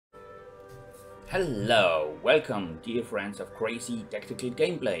Hello, welcome dear friends of crazy tactical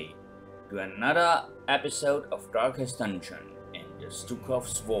gameplay to another episode of Darkest Dungeon in the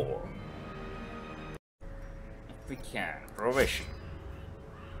Stukovs War. If we can, provision.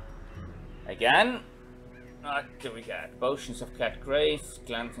 Again, what do we get? Potions of Cat Grave,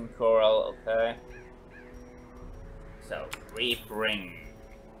 Cleansing Coral, okay. So, we bring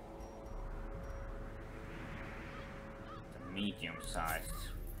the medium sized.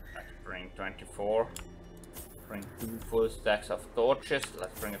 Let's bring 24. Bring 2 full stacks of torches.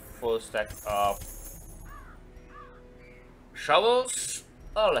 Let's bring a full stack of shovels.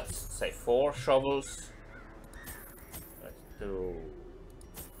 Oh, let's say 4 shovels. Let's do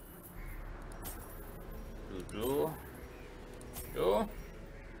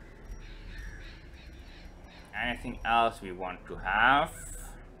anything else we want to have?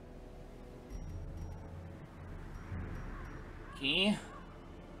 Okay.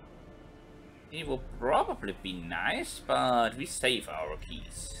 It will probably be nice, but we save our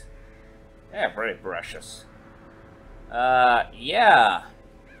keys. They're very precious. Yeah.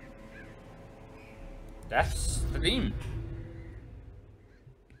 That's the theme.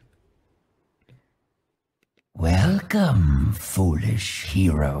 Welcome, foolish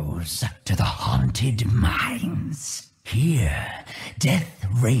heroes, to the haunted mines. Here, death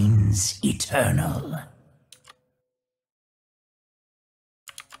reigns eternal.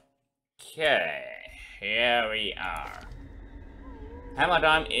 Okay, here we are. Hammer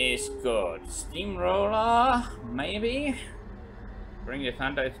Dime is good. Steamroller, maybe? Bring the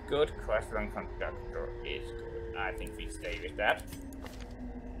Thunder is good. Crystalline Conductor is good. I think we stay with that.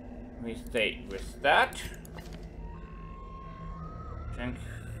 We stay with that. I think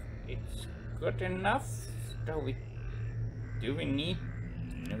it's good enough. Do we need?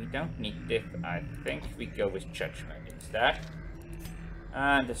 No, we don't need this. I think we go with Judgment instead.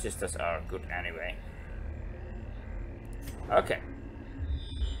 And the sisters are good anyway. Okay.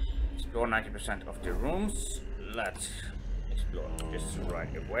 Explore 90% of the rooms. Let's explore this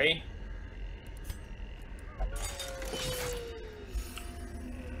right away.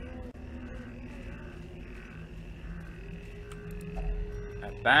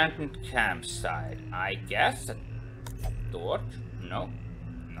 Abandoned campsite. I guess a torch? No,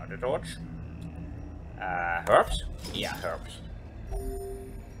 not a torch. Herbs? Yeah, herbs.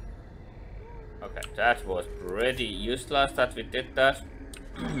 Okay, that was pretty useless that we did that.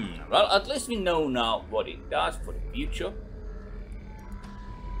 Well, at least we know now what it does for the future.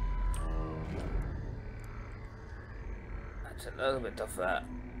 That's a little bit of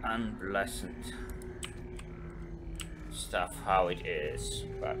unpleasant stuff how it is,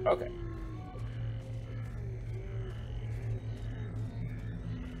 but okay.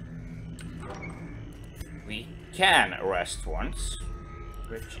 We can rest once,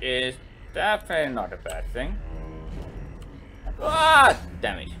 which is definitely not a bad thing. Ah,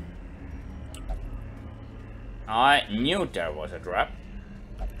 damn it. I knew there was a trap.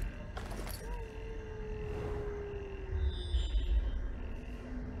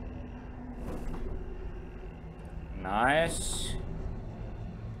 Nice.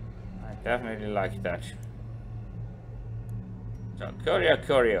 I definitely like that. So,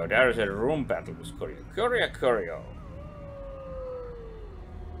 Curio. There is a room battle with Curio.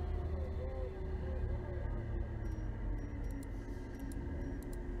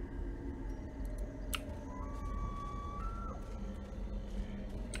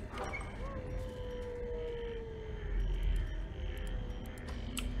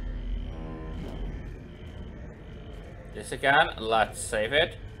 This again, let's save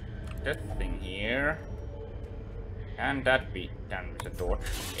it. This thing here. Can that be done with a torch?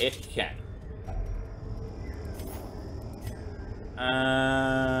 It can.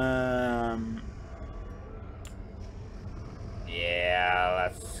 Yeah,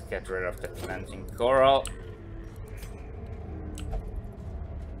 let's get rid of the cleansing coral.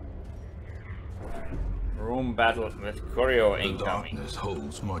 Room battle with Curio incoming. The darkness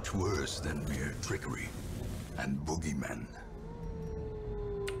holds much worse than mere trickery and boogeymen.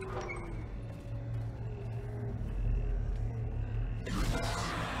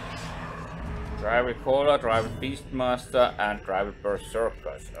 Driver Cola, Driver Beastmaster, and Driver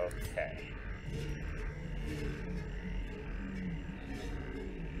Berserkers. Okay.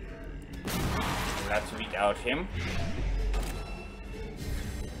 Let's weed out him.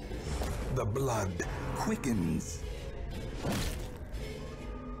 The blood quickens.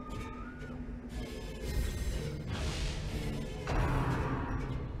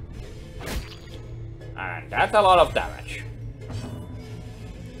 And that's a lot of damage.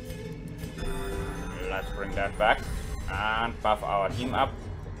 Let's bring that back and buff our team up.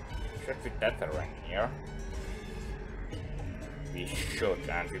 Should we tether ring here? We should,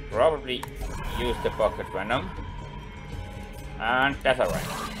 and we probably use the pocket venom. And tether ring.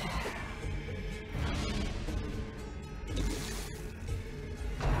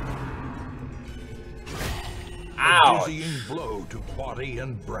 A dizzying blow to body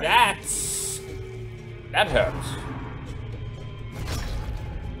and brain. That hurts.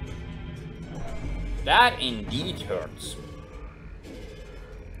 That indeed hurts.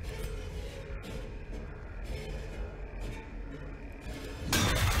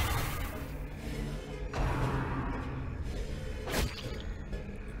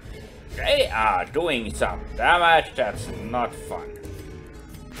 They are doing some damage. That's not fun.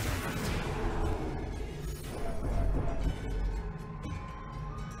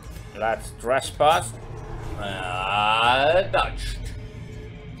 Let's trespass. Dodged.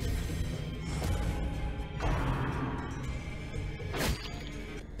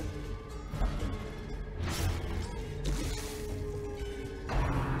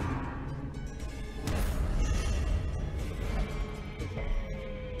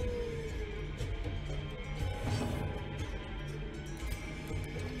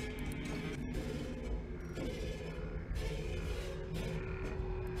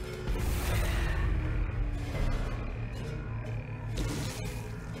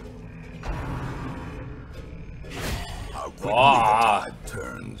 Quickly the tide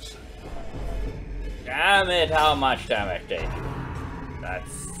turns. Damn it, how much damage they do.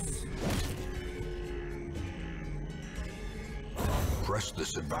 That's... Press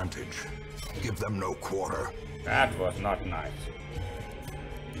this advantage. Give them no quarter. That was not nice.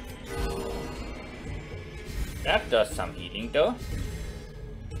 That does some healing though.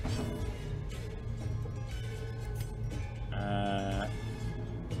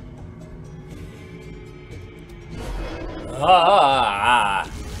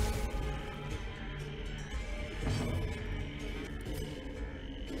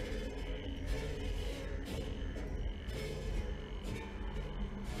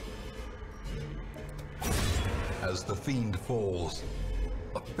 As the fiend falls,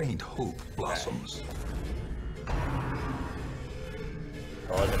 a faint hope blossoms.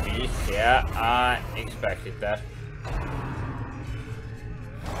 All the beast, yeah, I expected that.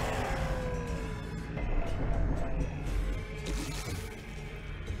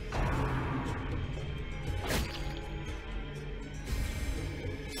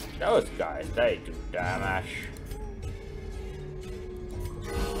 Those guys, they do damage.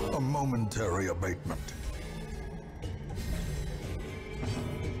 A momentary abatement.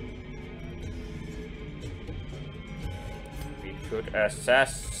 We could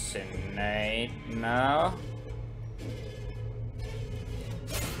assassinate now.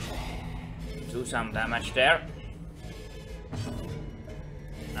 Do some damage there.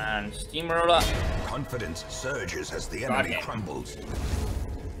 And steamroller. Confidence surges as the enemy crumbles.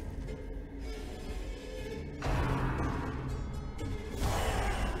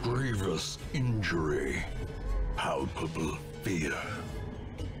 Grievous injury. Palpable fear.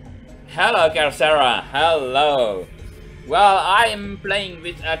 Hello, Carcera. Hello. Well, I'm playing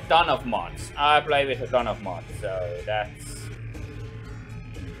with a ton of mods. I play with a ton of mods, so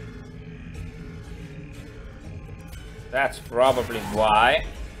that's probably why.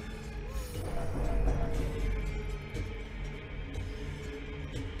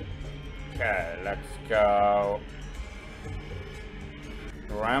 Okay, let's go.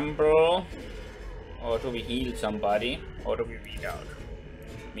 Ramble. Or do we heal somebody? Or do we weed out?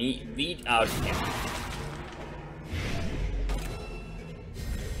 We weed out him.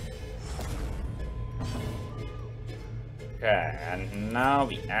 Okay, and now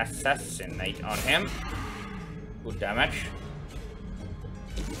we assassinate on him. Good damage.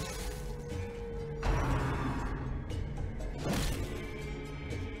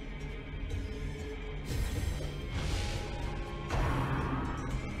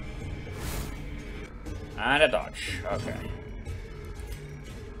 And a dodge, okay.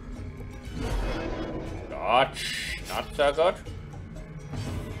 Dodge, not so good.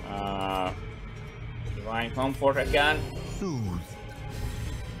 Divine Comfort again. Soothed.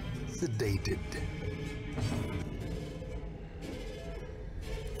 Sedated.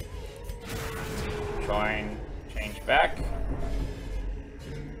 Change back.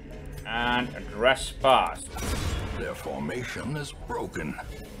 And address pass. Their formation is broken.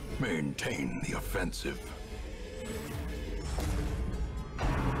 Maintain the offensive.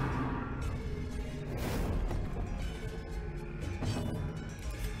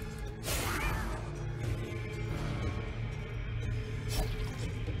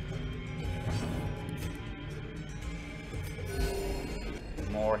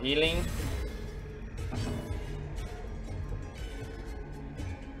 More healing.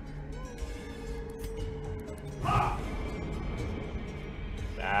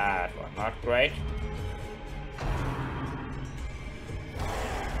 That was not great.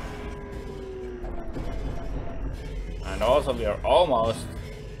 And also we are almost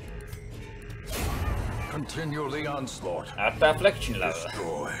Continue the onslaught. at the affliction level.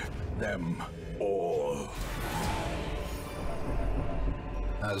 Destroy them all.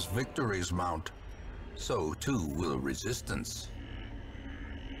 As victories mount, so too will resistance.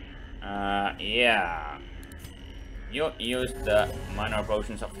 Yeah. You use the minor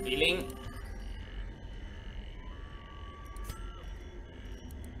potions of healing.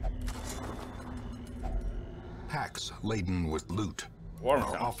 Packs laden with loot Worm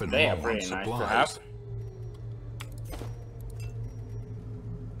are sounds. often They are low on pretty nice to have. supplies.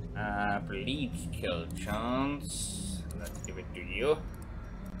 Bleed kill chance. Let's give it to you.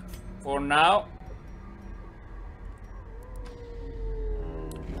 For now.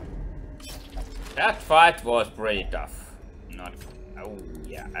 That fight was pretty tough. Not. Oh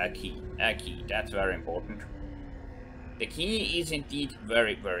yeah, a key. A key. That's very important. The key is indeed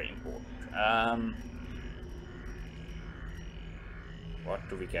very, very important. What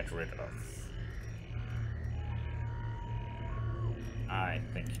do we get rid of? I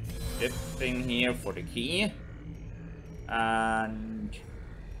think this thing here for the key. And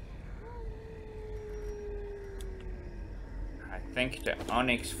I think the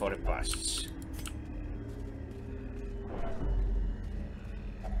onyx for the busts.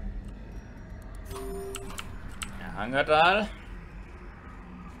 A hunger dial.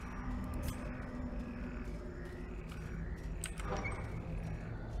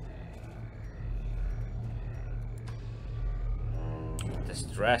 The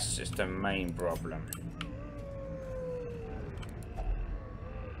stress is the main problem.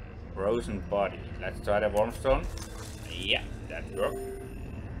 Frozen body. Let's try the wormstone. Yeah, that worked.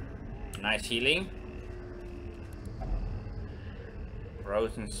 Nice healing.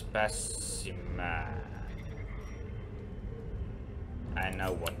 Frozen specimen. I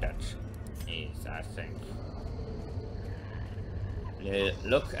know what that is, I think.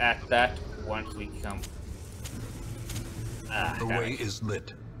 Look at that once we come. The way is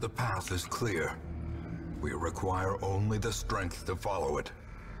lit. The path is clear. We require only the strength to follow it.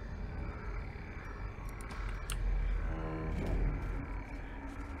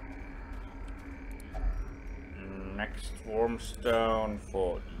 Next wormstone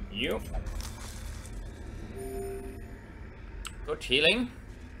for you. Good healing.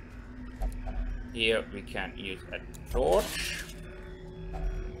 Here we can use a torch.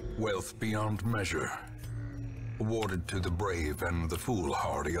 Wealth beyond measure. Awarded to the brave and the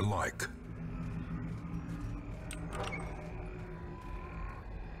foolhardy alike.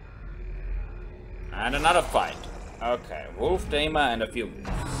 And another fight. Okay, wolf tamer and a few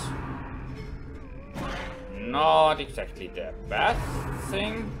wolves. Not exactly the best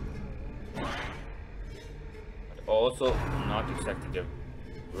thing, but also not exactly the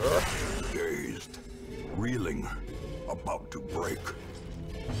worst. Dazed, reeling, about to break.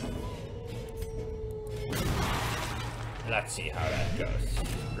 Let's see how that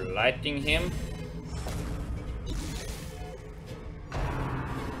goes. Lighting him.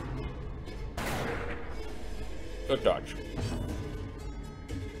 Good dodge.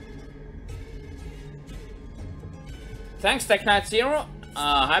 Thanks, Tech Knight Zero.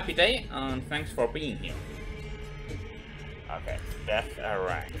 Happy day, and thanks for being here. Okay, death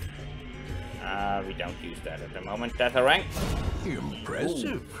rank. We don't use that at the moment. Death rank.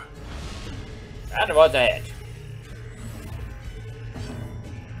 Impressive. Ooh. That was it.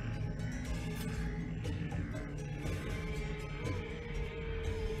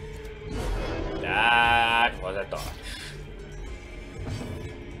 That was a dodge.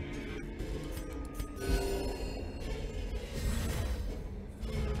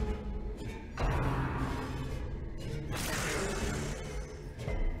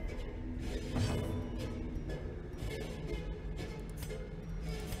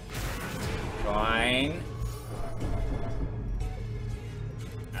 Fine.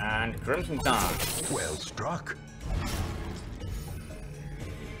 And Crimson Dance. Well struck.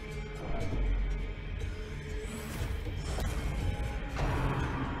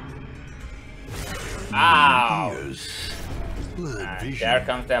 Ow! Ears. Blood And vision. there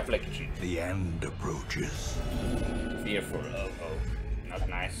comes the affliction. The end approaches. Fearful. Oh. Not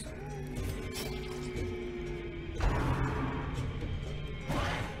nice.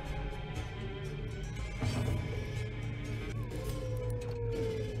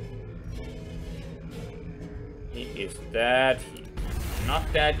 He is dead. He's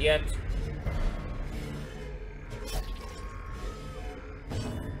not dead yet.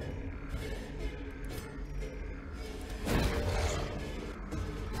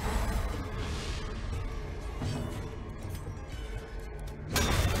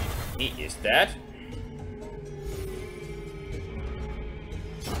 He is dead.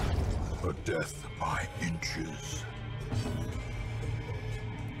 A death by inches.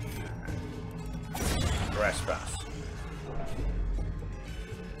 Trespass.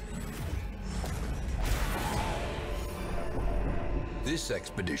 This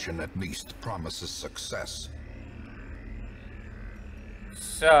expedition at least promises success.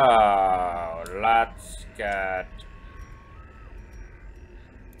 So let's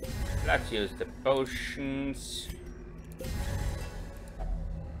use the potions.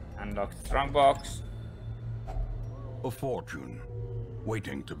 Unlock strongbox. A fortune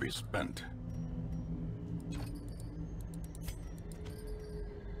waiting to be spent.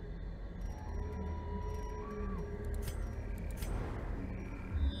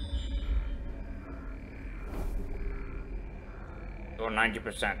 Or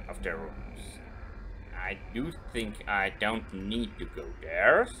 90% of the rooms. I do think I don't need to go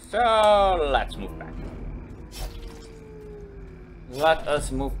there, so let's move back. Let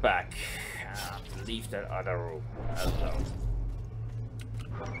us move back. Leave that other room alone.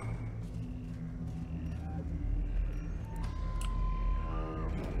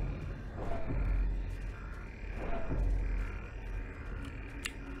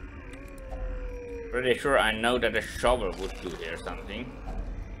 Pretty sure I know that a shovel would do here something.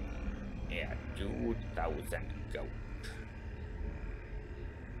 Yeah, 2,000 gold.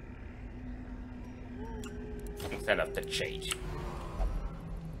 Instead of the jade.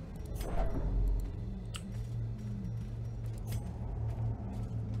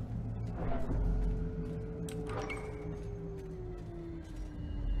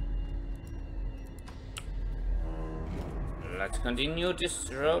 Let's continue this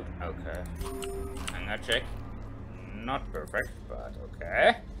road. Okay. I'm gonna check. Not perfect, but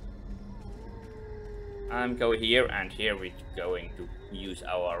okay. I'm going here, and here we're going to use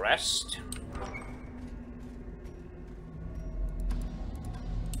our rest.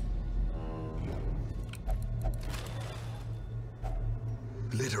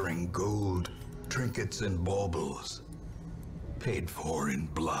 Glittering gold, trinkets and baubles, paid for in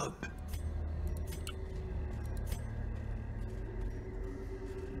blood.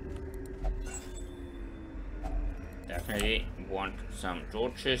 Definitely want some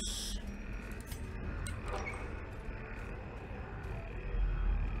torches.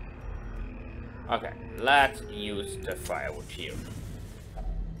 Okay, let's use the firewood here.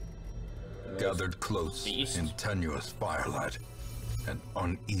 Gathered close Beast. in tenuous firelight and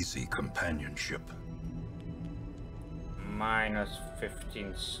uneasy companionship. Minus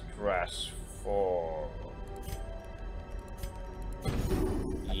 15 stress for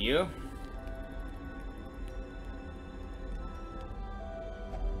you.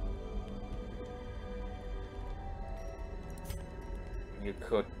 You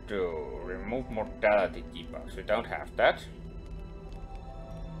could do remove mortality debuffs. We don't have that.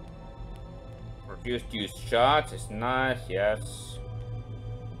 Reduced use shots is nice, yes.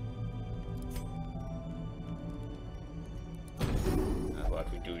 How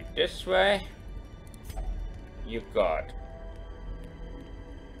about we do it this way? You got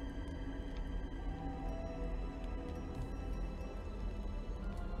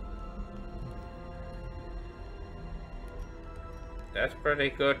that's pretty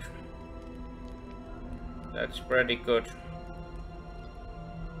good. That's pretty good.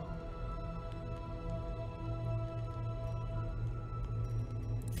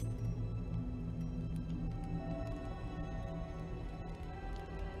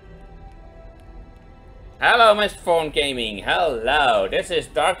 Hello, Mr. Phone Gaming. Hello. This is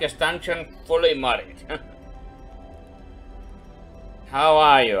Darkest Dungeon fully modded. How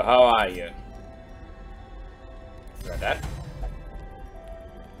are you? How are you? Got that?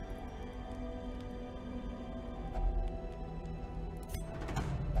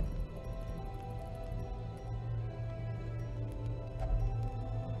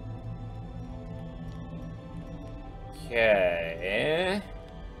 Okay.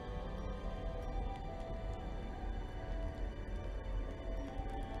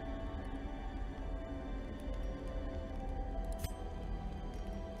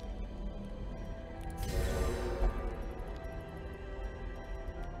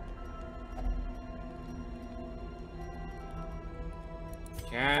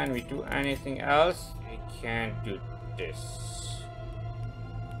 Can we do anything else? We can't do this.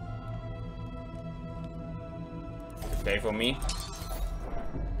 Okay for me.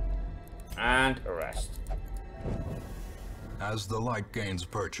 And rest. As the light gains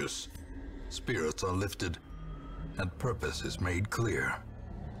purchase, spirits are lifted, and purpose is made clear.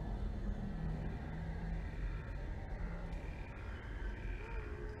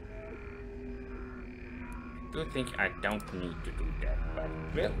 I do think I don't need to do that, but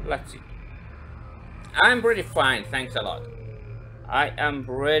well, let's see. I'm pretty fine, thanks a lot. I am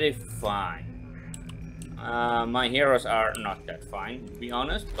pretty fine. My heroes are not that fine, to be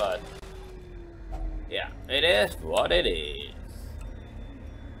honest, but yeah, it is what it is.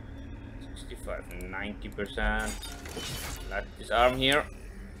 65, 90%. Let's disarm here.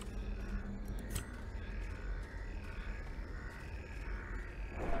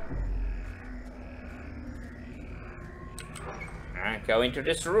 And go into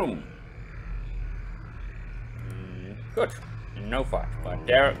this room. Good. No fight, but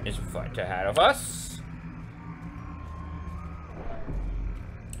there is a fight ahead of us.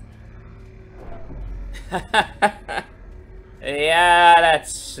 Yeah,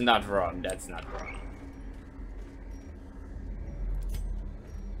 that's not wrong. That's not wrong.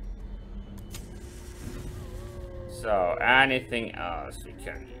 So, anything else we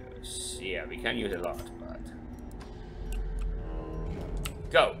can use? Yeah, we can use a lot, but...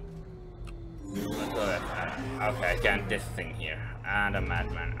 Go! Let's go that. Okay, I can't this thing here. And a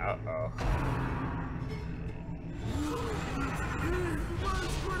madman. Uh-oh.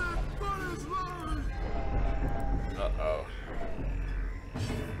 Uh-oh.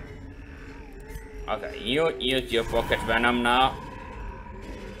 Okay, you use your pocket venom now.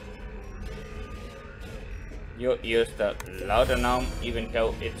 You use the laudanum, even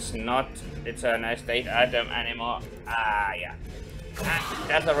though it's an estate item anymore. Ah, yeah. And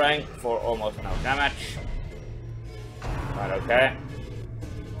that's a rank for almost no damage. But okay.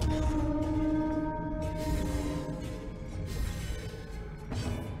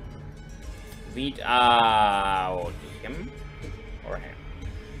 Beat out him or him.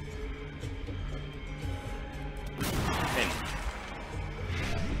 Him.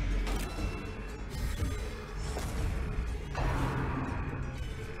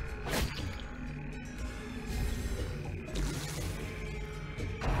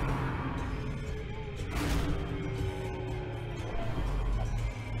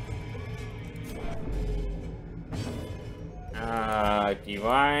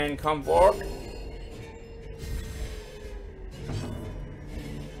 Divine comfort.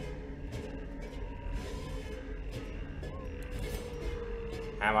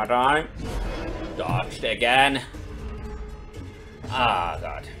 Hammer time. Dodged again. Ah,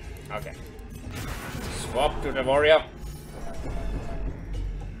 God. Okay. Swap to the warrior.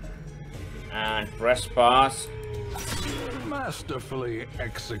 And press pass. Masterfully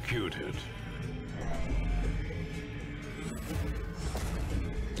executed.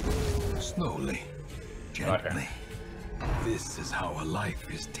 Slowly, gently. This is how a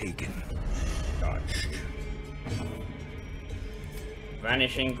life is taken. Dodged.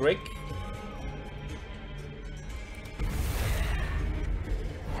 Vanishing Greek.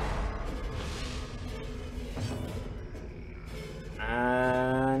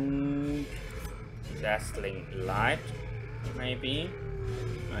 And dazzling light, maybe.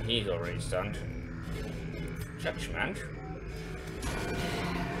 He's already stunned. Judgment.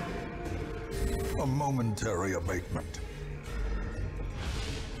 A momentary abatement.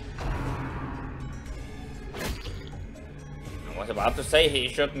 I was about to say he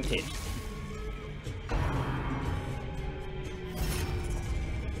shouldn't hit.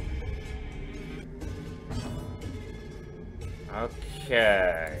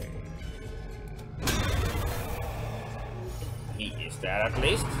 Okay. He is there at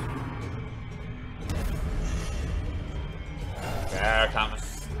least. There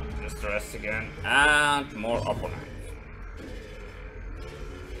comes the stress again, and more opponents.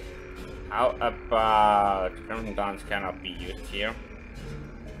 How about crimson guns cannot be used here?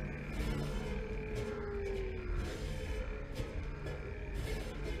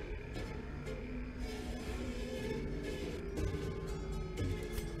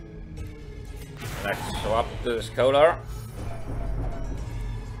 Let's swap to the scholar.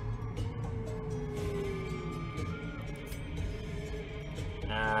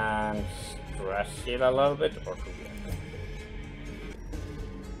 And stress heal a little bit, or two.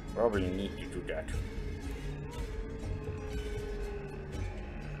 Probably need to do that.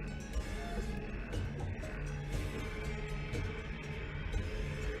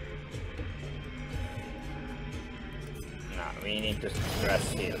 No, we need to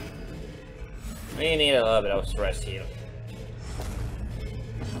stress heal. We need a little bit of stress heal.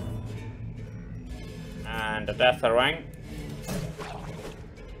 And the death ring.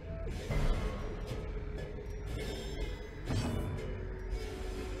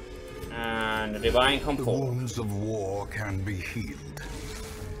 and the divine The comfort. wounds of war can be healed,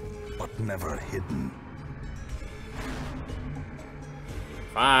 but never hidden.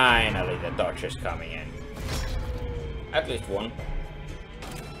 Finally, the dodge is coming in. At least one.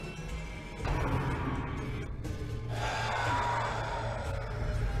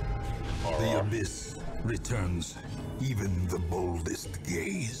 The abyss returns even the boldest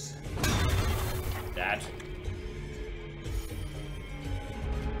gaze. That.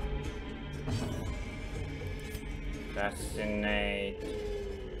 Assassinate.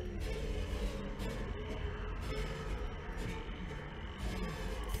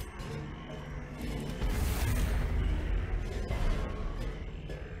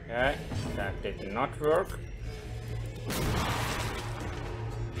 Okay, that did not work.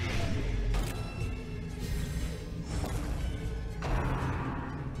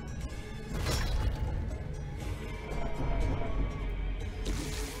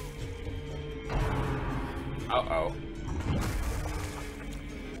 Uh-oh.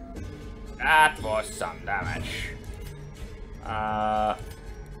 That was some damage.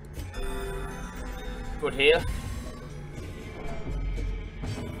 Good heal.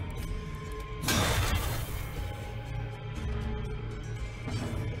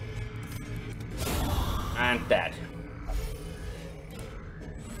 And dead.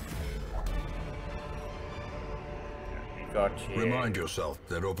 We got here. Remind yourself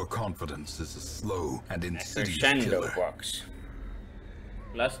that overconfidence is a slow and insidious Crescendo killer. box.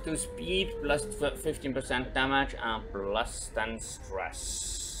 Plus 2 speed, plus 15% damage, and plus 10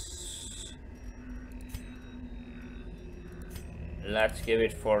 stress. Let's give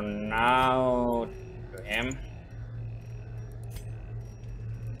it for now to him.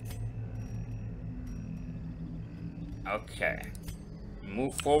 Okay.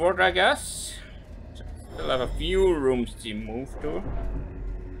 Move forward, I guess. Still have a few rooms to move to.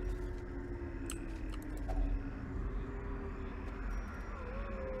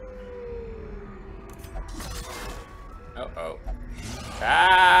 Uh-oh.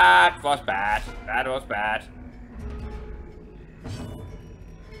 That was bad. That was bad.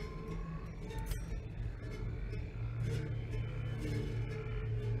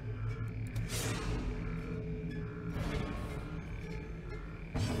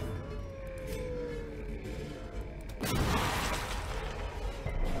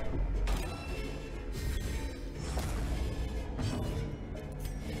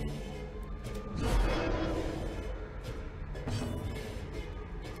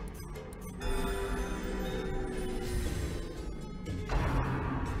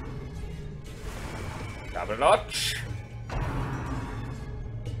 Double dodge.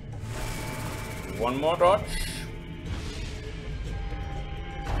 One more dodge.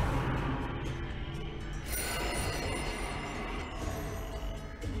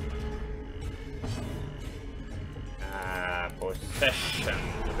 Possession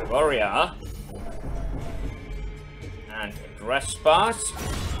to the warrior. And trespass.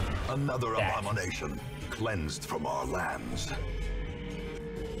 Another abomination cleansed from our lands.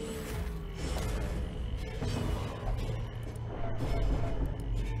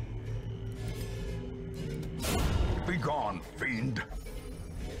 Be gone, fiend.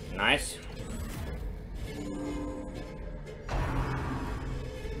 Nice.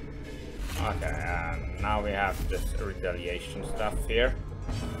 Okay, now we have this retaliation stuff here.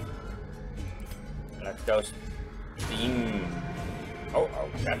 Let's go steam. Oh,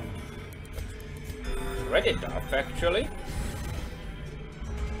 that ready enough actually.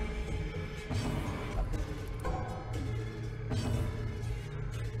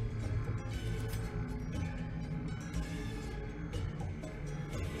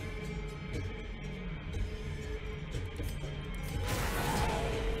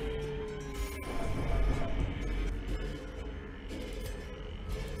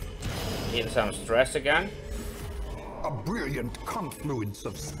 Need some stress again. A brilliant confluence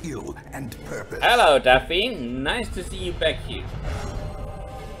of skill and purpose. Hello, Daffy. Nice to see you back here.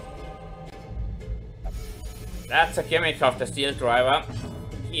 That's a gimmick of the steel driver.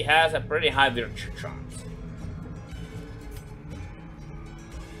 He has a pretty high virtue chance.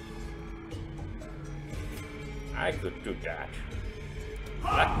 I could do that.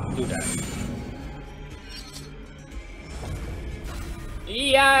 Let's do that.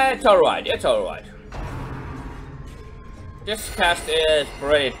 Yeah, it's alright, it's alright. This cast is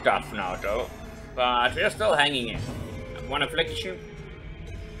pretty tough now though, but we're still hanging in. One affliction,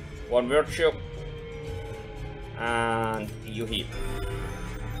 one virtue, and you heal.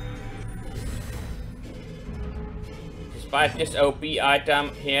 Despite this OP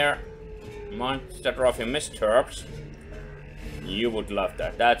item here, Monster Trophy Misturbs, You would love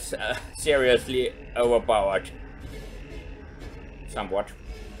that. That's seriously overpowered. Somewhat.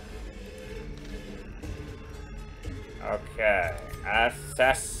 Okay.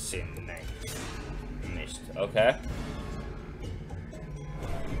 Assassinate. Missed. Okay.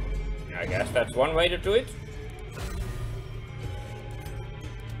 I guess that's one way to do it.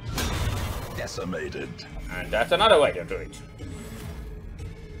 Decimated. And that's another way to do it.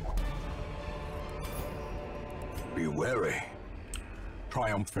 Be wary.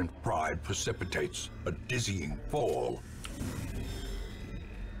 Triumphant pride precipitates a dizzying fall.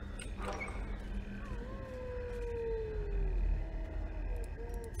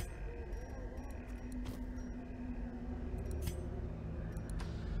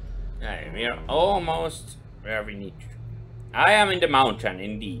 Okay, we are almost where we need to. I am in the mountain,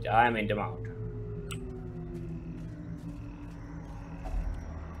 indeed. I am in the mountain.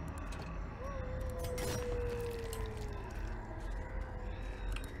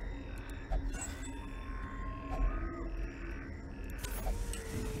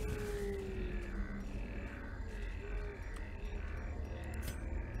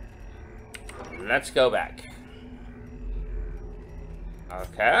 Let's go back.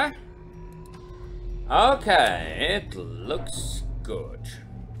 Okay. Okay, it looks good.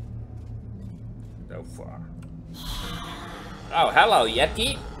 So far. Oh, hello,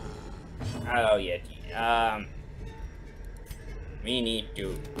 Yeti. Hello, Yeti. We need to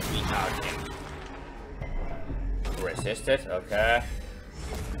beat out him. Resist it, okay.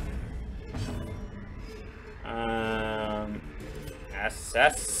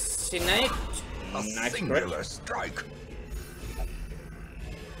 Assassinate. A Nice singular grip. strike.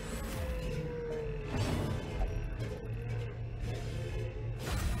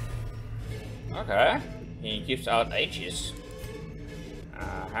 Okay. He gives out H's.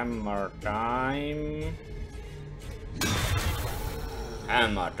 Hammer time.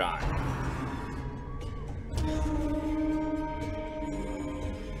 Hammer time.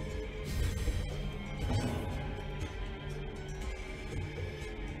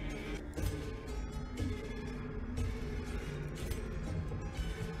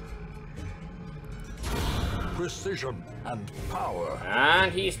 Precision and power.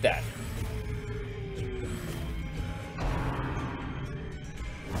 And he's dead.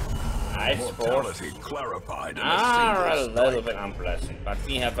 Nice force. Mortality clarified in a Are a single little strike. bit unpleasant, but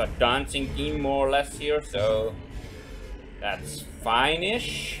we have a dancing team more or less here, so that's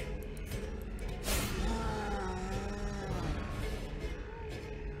fine-ish.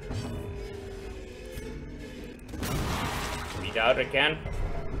 Beat out again.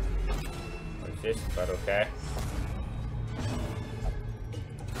 Resist, but okay.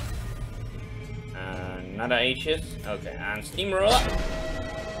 Another H's. Okay, and Steamroller.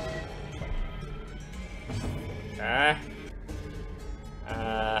 Okay.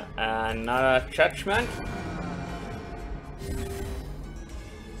 Another Judgment.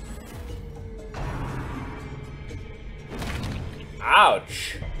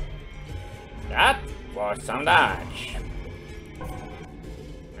 Ouch! That was some damage.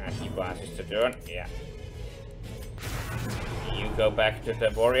 And he passes the turn. Yeah. You go back to the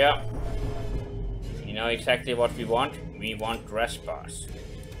warrior. You know exactly what we want. We want trespass.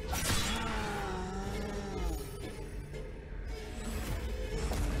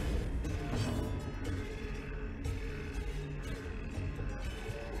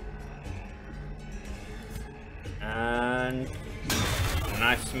 And a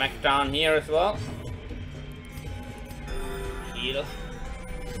nice smackdown here as well. Heal.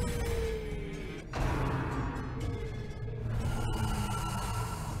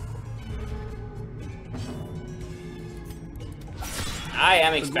 I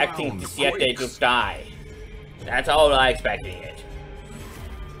am expecting ground this Yeti to quakes. die. That's all I'm expecting it.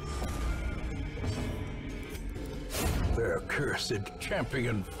 Their cursed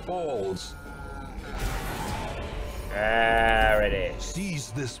champion falls. There it is.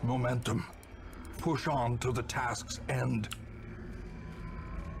 Seize this momentum. Push on to the task's end.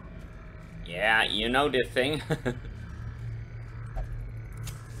 Yeah, you know this thing.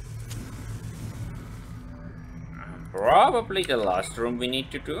 Probably the last room we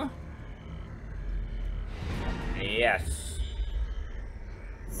need to do. Yes.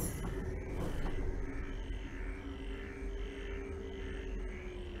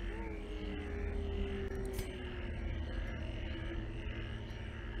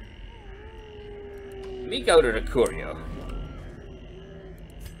 We go to the curio.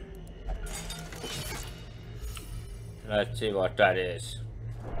 Let's see what that is.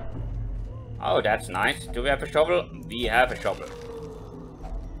 Oh, that's nice. Do we have a shovel? We have a shovel.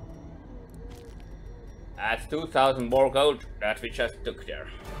 That's 2,000 more gold that we just took there.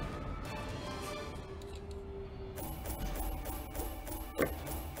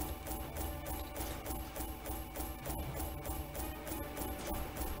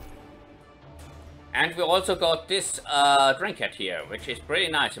 And we also got this trinket here, which is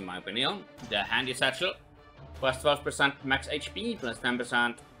pretty nice in my opinion. The handy satchel. Plus 12% max HP, plus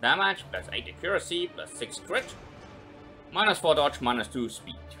 10% damage, plus 8 accuracy, plus 6 crit. Minus 4 dodge, minus 2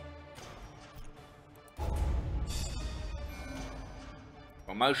 speed.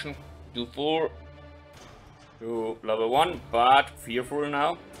 Promotion to 4 to level 1, but fearful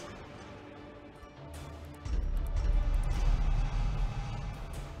now.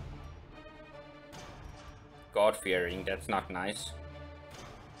 God fearing, that's not nice.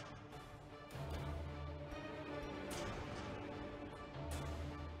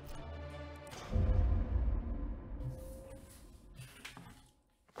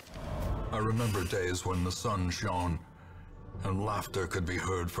 I remember days when the sun shone and laughter could be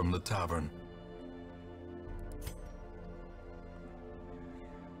heard from the tavern.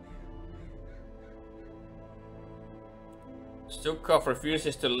 Stukov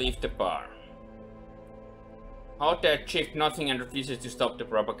refuses to leave the bar. Out there achieved nothing and refuses to stop the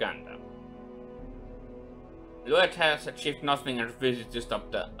propaganda. Luet has achieved nothing and refuses to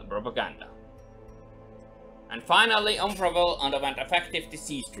stop the propaganda. And finally, Umbravel underwent effective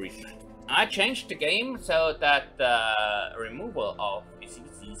disease treatment. I changed the game so that the removal of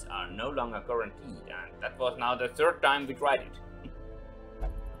diseases are no longer guaranteed, and that was now the 3rd time we tried it.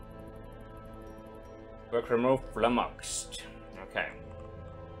 Work removed flummoxed. Okay.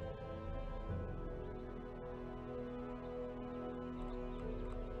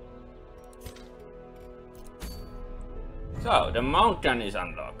 So, the mountain is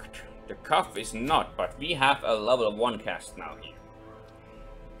unlocked. The cuff is not, but we have a level 1 cast now here.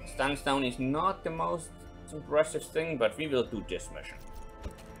 Sandstone is not the most impressive thing, but we will do this mission.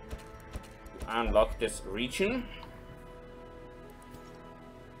 To unlock this region.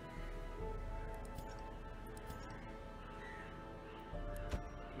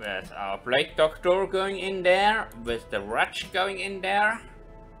 With our Plague Doctor going in there, with the Ratch going in there.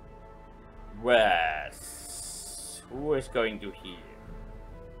 With... who is going to heal?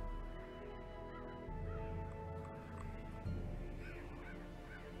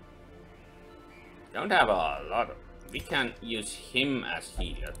 Don't have a lot of... we can use him as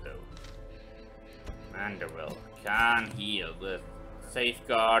healer though. Manderville can heal with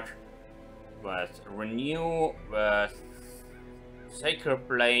Safeguard, with Renew, with Sacred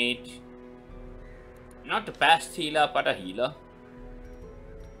Blade. Not the best healer, but a healer.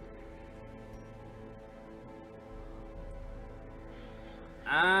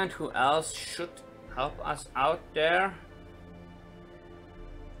 And who else should help us out there?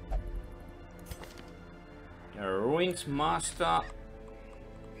 The Ruins Master.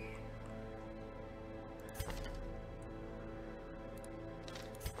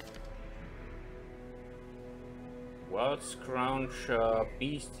 World Scrounger,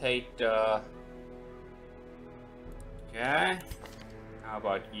 Beast Hater. Okay. How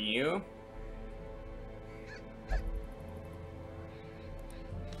about you?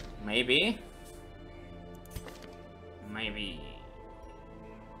 Maybe. Maybe.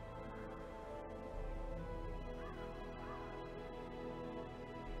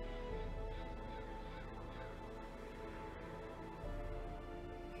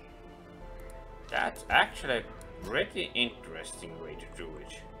 That's actually a pretty interesting way to do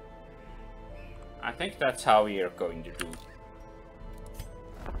it. I think that's how we are going to do.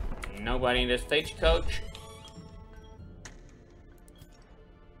 Nobody in the stagecoach.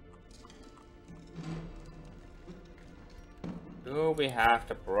 Do we have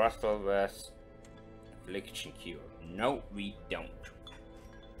the Brussels with Affliction Cure? No, we don't.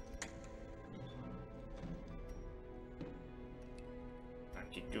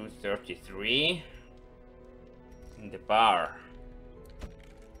 Do 33 in the bar.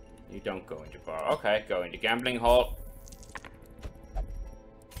 You don't go in the bar. Okay, go in the gambling hall.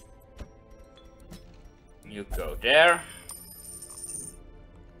 You go there.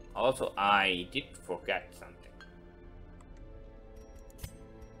 Also, I did forget something.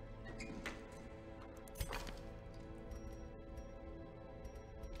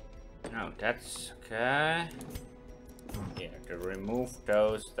 No, that's okay. Yeah, to remove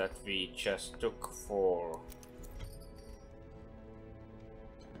those that we just took for...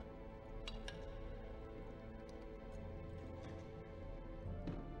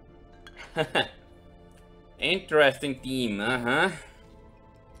 Interesting team,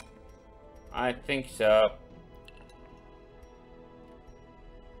 I think so.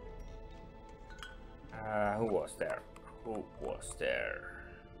 Who was there? Who was there?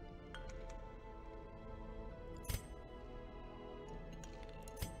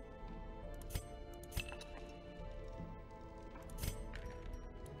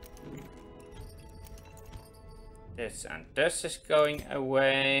 This and this is going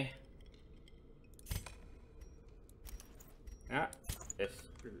away. Yeah, this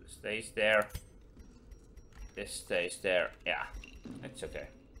stays there. This stays there. Yeah, it's okay.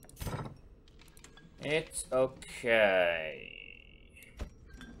 It's okay.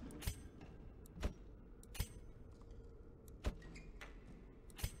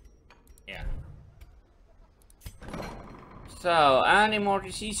 Yeah. So, any more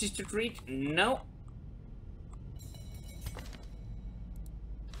diseases to treat? No.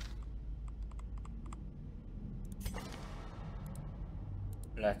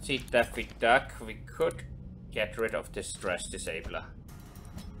 Let's see, Daffy Duck. We could get rid of the stress disabler.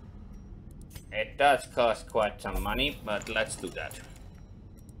 It does cost quite some money, but let's do that.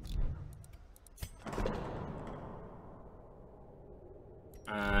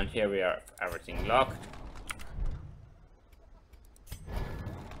 And here we are, everything locked.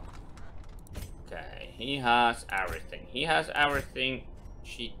 Okay, he has everything. He has everything.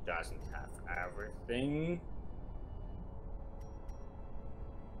 She doesn't have everything.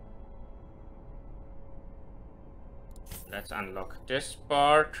 Let's unlock this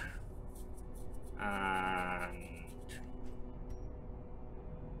part. And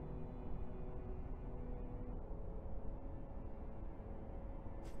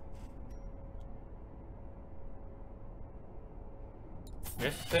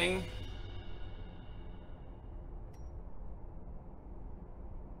this thing.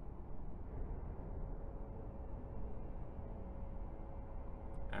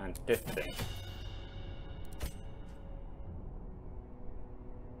 And this thing.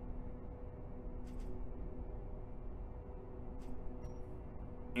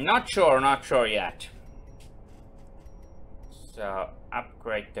 Not sure yet. So,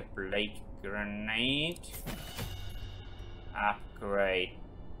 upgrade the blade grenade. Upgrade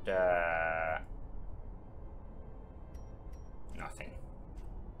the... Nothing.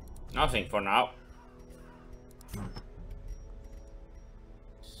 Nothing for now.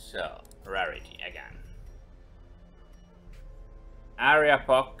 So, rarity again. Area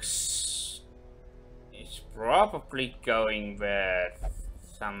box is probably going with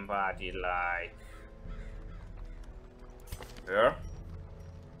somebody like her.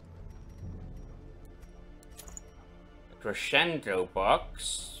 Crescendo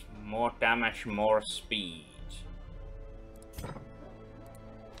box, more damage, more speed.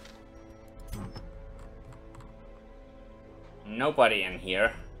 Nobody in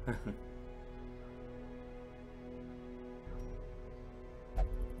here.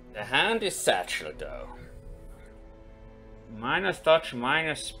 The hand is satchel though. Minus touch,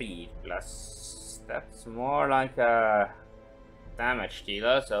 minus speed, plus that's more like a damage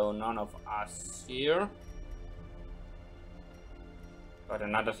dealer, so none of us here. But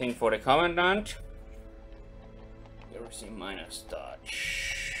another thing for the commandant. Here is a minus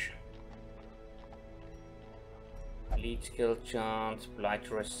touch. Lead skill chance,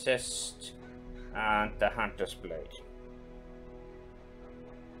 blight resist, and the hunter's blade.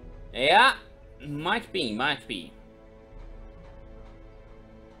 Yeah, might be.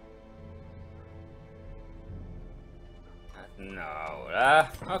 No,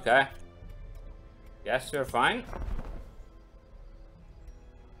 okay. Yes, we're fine.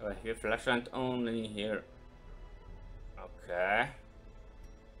 Oh, here flashlight only here. Okay.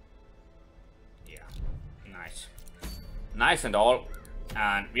 Yeah, nice. Nice and all.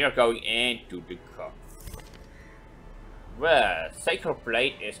 And we are going into the cup. Well, Sacred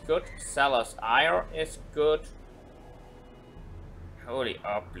Blade is good. Salus Ire is good. Holy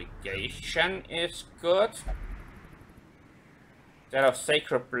Obligation is good. Instead of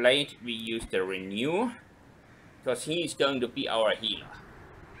Sacred Blade, we use the Renew. Because he is going to be our healer.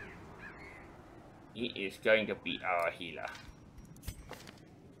 He is going to be our healer.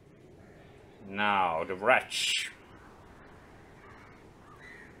 Now, the Wretch.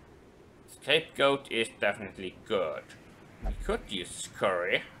 Scapegoat is definitely good. We could use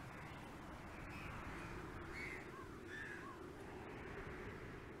Scurry.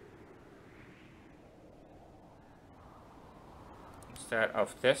 Instead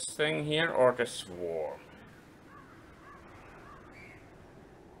of this thing here or the Swarm.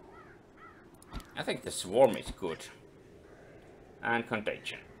 I think the Swarm is good. And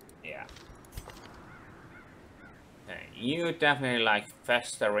Contagion, yeah. Okay, you definitely like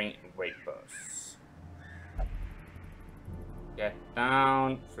Festering Vapors. Get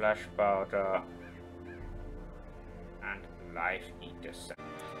down, Flash Powder. and Life Eaters.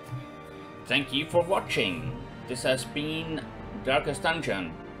 Thank you for watching. This has been Darkest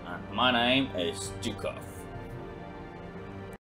Dungeon, and my name is Stukovs.